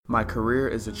My career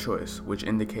is a choice, which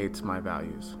indicates my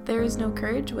values. There is no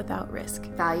courage without risk.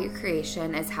 Value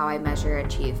creation is how I measure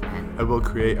achievement. I will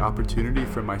create opportunity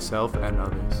for myself and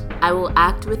others. I will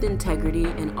act with integrity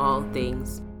in all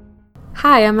things.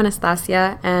 Hi, I'm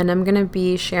Anastasia, and I'm going to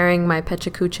be sharing my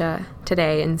Pechakucha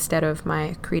today instead of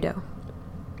my credo.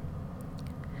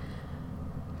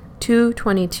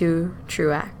 222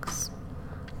 Truax.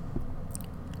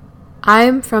 I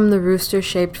am from the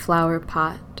rooster-shaped flower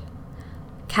pot,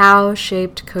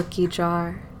 cow-shaped cookie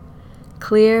jar,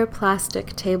 clear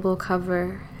plastic table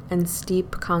cover, and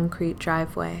steep concrete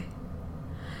driveway.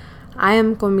 I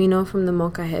am Comino from the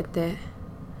Molcajete,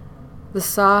 the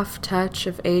soft touch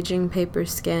of aging paper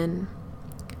skin,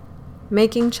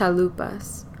 making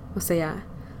chalupas, o sea,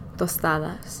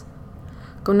 tostadas,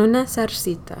 con una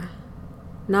zarcita,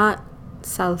 not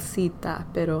salsita,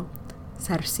 pero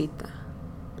zarcita.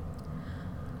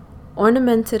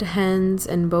 Ornamented hens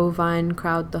and bovine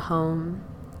crowd the home.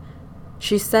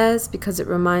 She says because it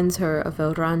reminds her of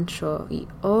El Rancho y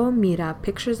oh mira,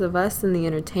 pictures of us in the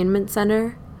entertainment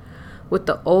center with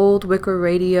the old wicker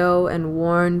radio and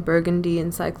worn burgundy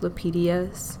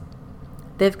encyclopedias.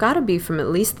 They've got to be from at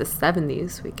least the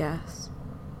 70s, we guess.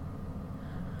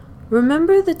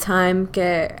 Remember the time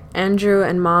Andrew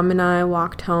and Mom and I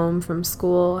walked home from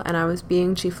school and I was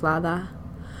being chiflada,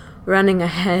 running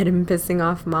ahead and pissing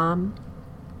off Mom?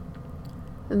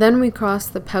 Then we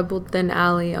crossed the pebbled-thin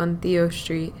alley on Theo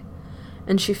Street,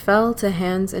 and she fell to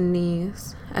hands and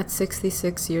knees at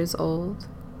 66 years old.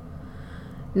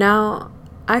 Now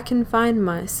I can find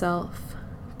myself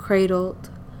cradled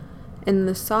in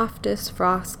the softest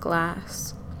frost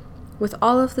glass, with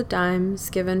all of the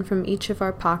dimes given from each of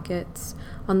our pockets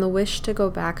on the wish to go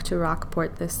back to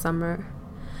Rockport this summer,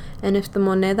 and if the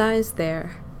moneda is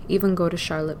there, even go to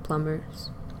Charlotte Plumbers.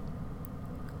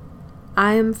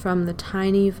 I am from the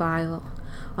tiny vial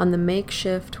on the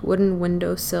makeshift wooden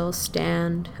windowsill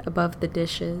stand above the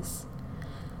dishes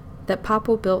that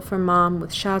Papo built for Mom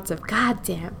with shouts of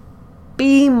 "Goddamn,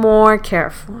 be more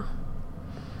careful."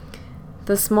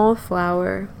 The small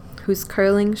flower whose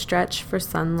curling stretch for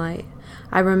sunlight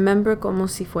I remember como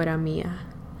si fuera mía,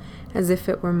 as if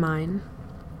it were mine.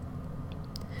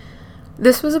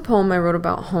 This was a poem I wrote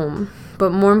about home,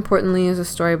 but more importantly is a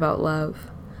story about love.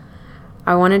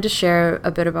 I wanted to share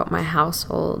a bit about my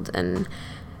household and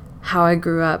how I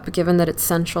grew up, given that it's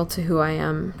central to who I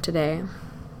am today.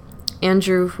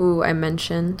 Andrew, who I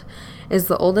mentioned, is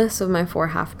the oldest of my 4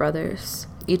 half-brothers,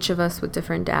 each of us with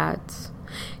different dads.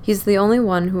 He's the only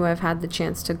one who I've had the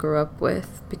chance to grow up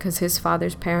with because his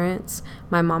father's parents,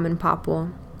 my mom and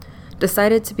Papo,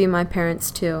 decided to be my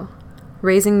parents too,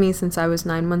 raising me since I was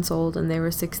 9 months old and they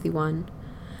were 61.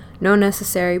 No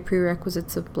necessary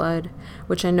prerequisites of blood,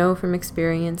 which I know from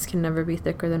experience can never be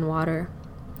thicker than water.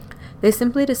 They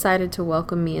simply decided to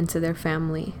welcome me into their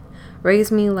family,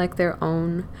 raise me like their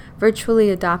own,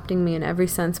 virtually adopting me in every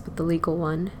sense but the legal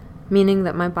one, meaning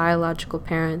that my biological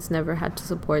parents never had to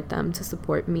support them to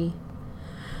support me.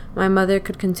 My mother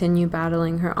could continue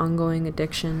battling her ongoing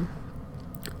addiction.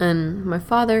 And my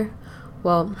father,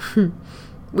 well,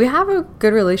 we have a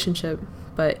good relationship,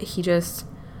 but he just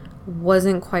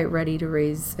wasn't quite ready to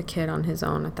raise a kid on his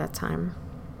own at that time.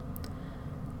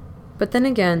 But then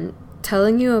again,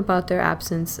 telling you about their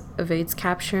absence evades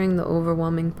capturing the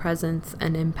overwhelming presence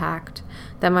and impact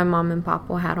that my mom and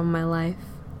Papo had on my life,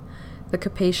 the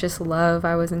capacious love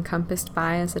I was encompassed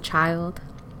by as a child.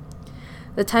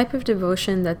 The type of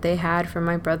devotion that they had for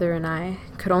my brother and I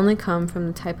could only come from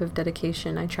the type of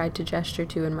dedication I tried to gesture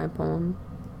to in my poem.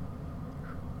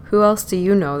 Who else do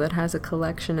you know that has a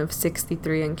collection of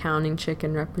 63 and counting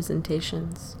chicken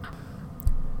representations?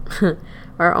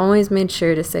 Or always made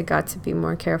sure to say "got to be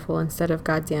more careful" instead of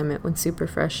 "God damn it" when super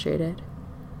frustrated.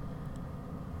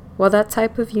 While that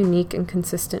type of unique and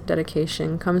consistent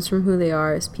dedication comes from who they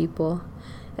are as people,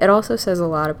 it also says a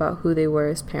lot about who they were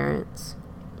as parents.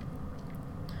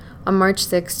 On March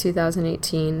 6,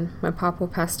 2018, my Papo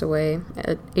passed away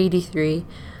at 83,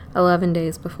 11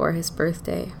 days before his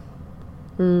birthday.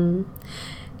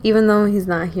 Even though he's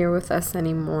not here with us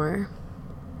anymore,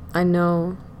 I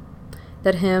know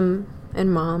that him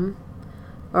and Mom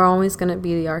are always going to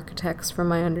be the architects for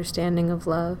my understanding of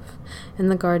love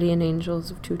and the guardian angels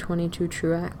of 222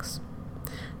 Truax,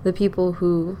 the people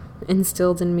who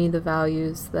instilled in me the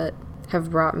values that have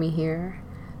brought me here,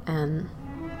 and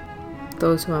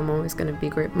those who I'm always going to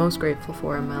be most grateful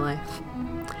for in my life.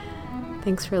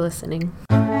 Thanks for listening.